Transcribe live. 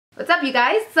What's up, you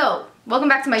guys? So, welcome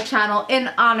back to my channel in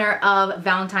honor of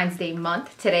Valentine's Day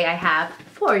month. Today I have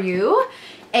for you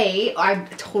I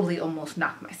totally almost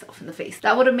knocked myself in the face.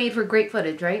 That would have made for great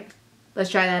footage, right? Let's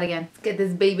try that again. Let's get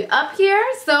this baby up here.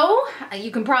 So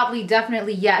you can probably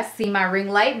definitely, yes, see my ring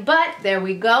light, but there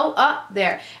we go, up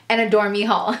there, and Adore Me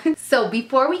haul. So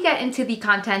before we get into the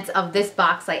contents of this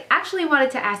box, I actually wanted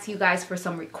to ask you guys for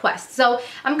some requests. So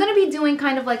I'm gonna be doing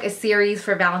kind of like a series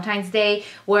for Valentine's Day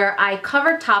where I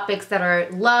cover topics that are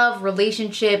love,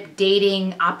 relationship,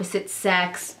 dating, opposite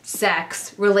sex,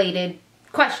 sex-related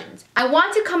questions. I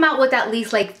want to come out with at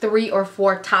least like 3 or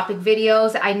 4 topic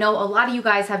videos. I know a lot of you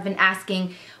guys have been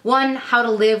asking, 1, how to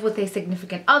live with a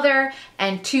significant other,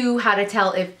 and 2, how to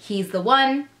tell if he's the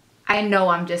one. I know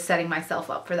I'm just setting myself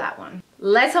up for that one.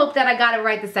 Let's hope that I got it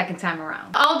right the second time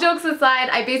around. All jokes aside,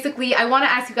 I want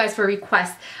to ask you guys for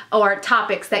requests or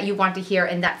topics that you want to hear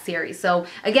in that series. So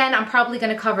again, I'm probably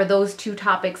going to cover those 2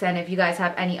 topics, and if you guys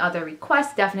have any other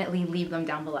requests, definitely leave them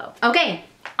down below. Okay,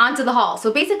 on to the haul.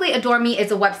 So basically, Adore Me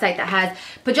is a website that has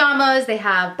pajamas, they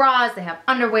have bras, they have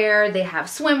underwear, they have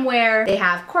swimwear, they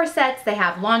have corsets, they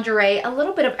have lingerie, a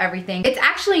little bit of everything. It's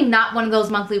actually not one of those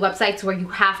monthly websites where you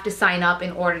have to sign up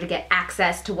in order to get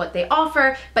access to what they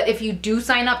offer, but if you do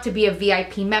sign up to be a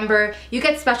VIP member, you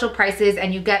get special prices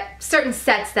and you get certain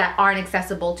sets that aren't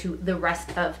accessible to the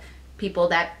rest of people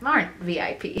that aren't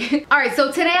VIP. Alright,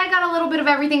 so today I got a little bit of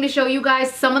everything to show you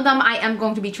guys. Some of them I am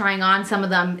going to be trying on, some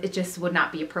of them it just would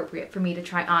not be appropriate for me to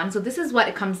try on. So this is what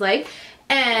it comes like,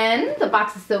 and the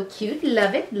box is so cute.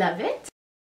 Love it, love it.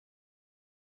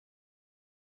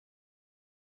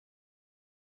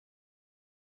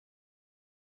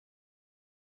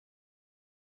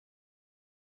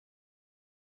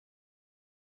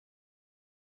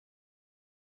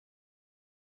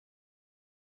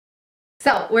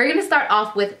 So we're gonna start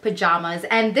off with pajamas,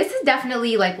 and this is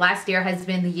definitely, like, last year has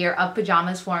been the year of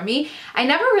pajamas for me. I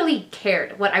never really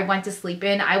cared what I went to sleep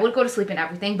in. I would go to sleep in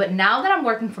everything, but now that I'm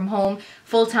working from home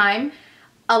full time,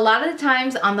 a lot of the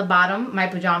times on the bottom, my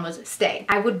pajamas stay.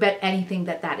 I would bet anything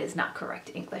that that is not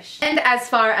correct English. And as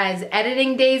far as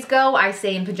editing days go, I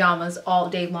stay in pajamas all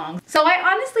day long. So I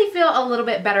honestly feel a little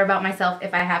bit better about myself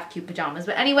if I have cute pajamas.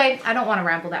 But anyway, I don't want to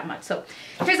ramble that much. So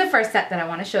here's the first set that I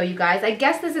want to show you guys. I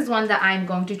guess this is one that I'm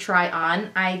going to try on.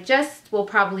 I just will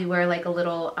probably wear like a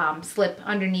little slip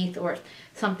underneath or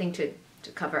something to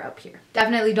cover up here.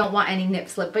 Definitely don't want any nip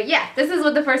slip, but yeah, this is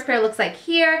what the first pair looks like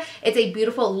here. It's a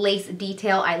beautiful lace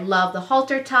detail. I love the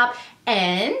halter top,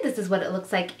 and this is what it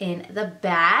looks like in the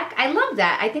back. I love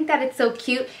that. I think that it's so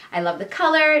cute. I love the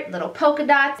color, little polka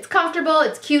dots. It's comfortable,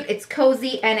 it's cute, it's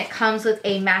cozy, and it comes with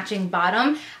a matching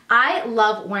bottom. I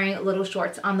love wearing little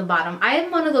shorts on the bottom. I am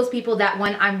one of those people that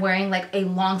when I'm wearing like a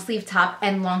long sleeve top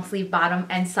and long sleeve bottom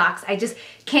and socks, I just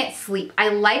can't sleep. I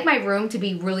like my room to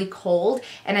be really cold,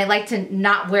 and I like to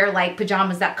not wear like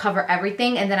pajamas that cover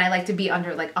everything, and then I like to be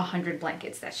under like 100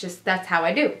 blankets. That's how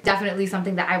I do. Definitely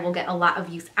something that I will get a lot of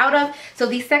use out of. So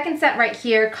the second set right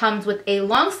here comes with a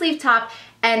long sleeve top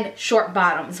and short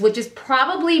bottoms, which is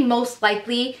probably most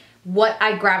likely what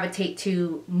I gravitate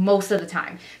to most of the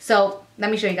time. So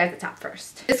let me show you guys the top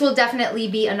first. This will definitely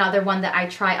be another one that I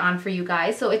try on for you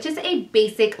guys. So it's just a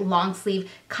basic long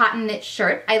sleeve cotton knit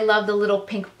shirt. I love the little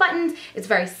pink buttons. It's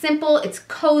very simple, it's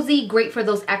cozy, great for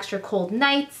those extra cold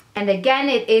nights. And again,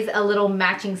 it is a little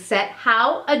matching set.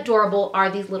 How adorable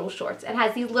are these little shorts? It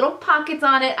has these little pockets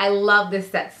on it. I love this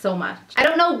set so much. I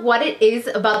don't know what it is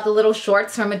about the little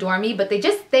shorts from Adore Me, but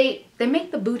they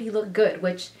make the booty look good,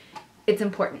 which it's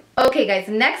important. Okay guys,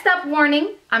 next up,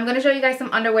 warning. I'm gonna show you guys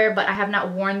some underwear, but I have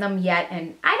not worn them yet,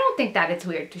 and I don't think that it's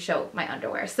weird to show my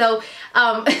underwear. So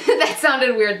that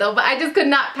sounded weird though, but I just could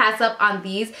not pass up on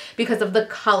these because of the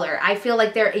color. I feel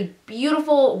like they're a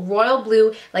beautiful royal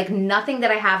blue, like nothing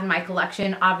that I have in my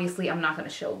collection. Obviously, I'm not gonna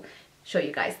show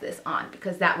you guys this on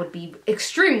because that would be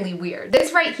extremely weird.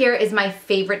 This right here is my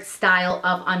favorite style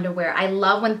of underwear. I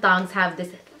love when thongs have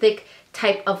this thick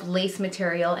type of lace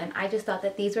material, and I just thought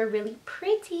that these were really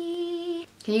pretty.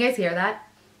 Can you guys hear that?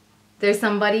 There's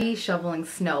somebody shoveling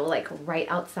snow like right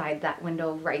outside that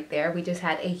window right there. We just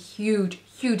had a huge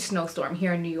snowstorm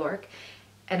here in New York,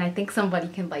 and I think somebody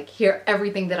can like hear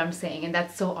everything that I'm saying, and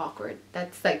that's so awkward.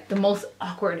 That's like the most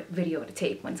awkward video to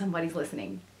tape when somebody's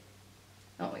listening.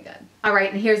 Oh my god. All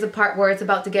right, and here's the part where it's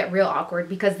about to get real awkward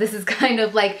because this is kind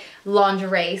of like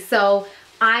lingerie. So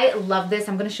I love this.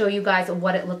 I'm going to show you guys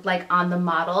what it looked like on the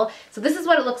model. So this is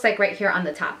what it looks like right here on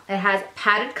the top. It has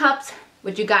padded cups,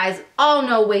 which you guys all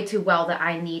know way too well that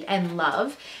I need and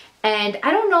love. And I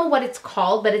don't know what it's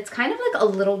called, but it's kind of like a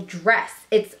little dress.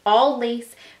 It's all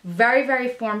lace, very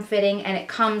form-fitting, and it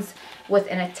comes with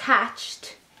an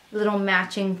attached little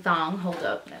matching thong. Hold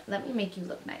up, let me make you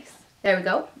look nice. There we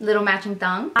go, little matching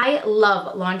thong. I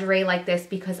love lingerie like this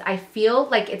because I feel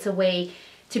like it's a way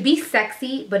to be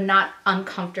sexy but not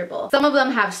uncomfortable. Some of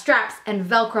them have straps and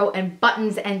Velcro and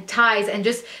buttons and ties and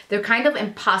just, they're kind of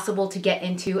impossible to get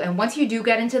into, and once you do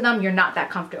get into them, you're not that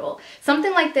comfortable.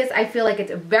 Something like this, I feel like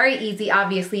it's very easy.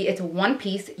 Obviously, it's one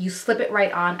piece, you slip it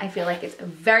right on. I feel like it's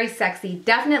very sexy,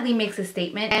 definitely makes a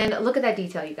statement, and look at that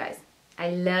detail, you guys.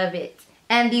 I love it.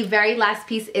 And the very last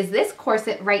piece is this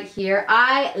corset right here.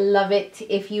 I love it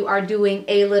if you are doing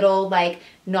a little like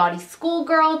naughty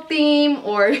schoolgirl theme,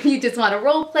 or if you just want to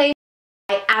role play.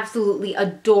 I absolutely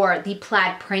adore the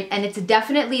plaid print, and it's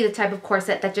definitely the type of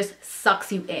corset that just sucks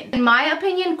you in. In my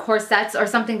opinion, corsets are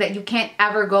something that you can't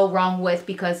ever go wrong with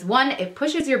because one, it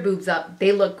pushes your boobs up,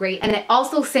 they look great, and it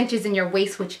also cinches in your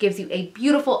waist, which gives you a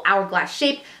beautiful hourglass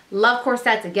shape. Love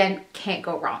corsets, again, can't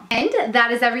go wrong. And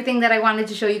that is everything that I wanted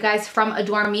to show you guys from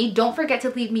Adore Me. Don't forget to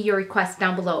leave me your requests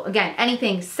down below. Again,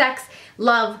 anything sex,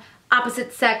 love,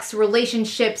 opposite sex,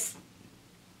 relationships,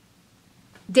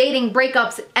 dating,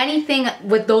 breakups, anything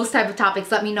with those type of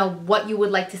topics. Let me know what you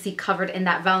would like to see covered in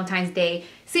that Valentine's Day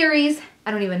series.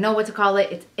 I don't even know what to call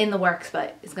it. It's in the works,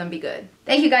 but it's gonna be good.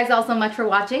 Thank you guys all so much for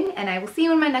watching, and I will see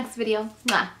you in my next video.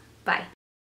 Mwah. Bye.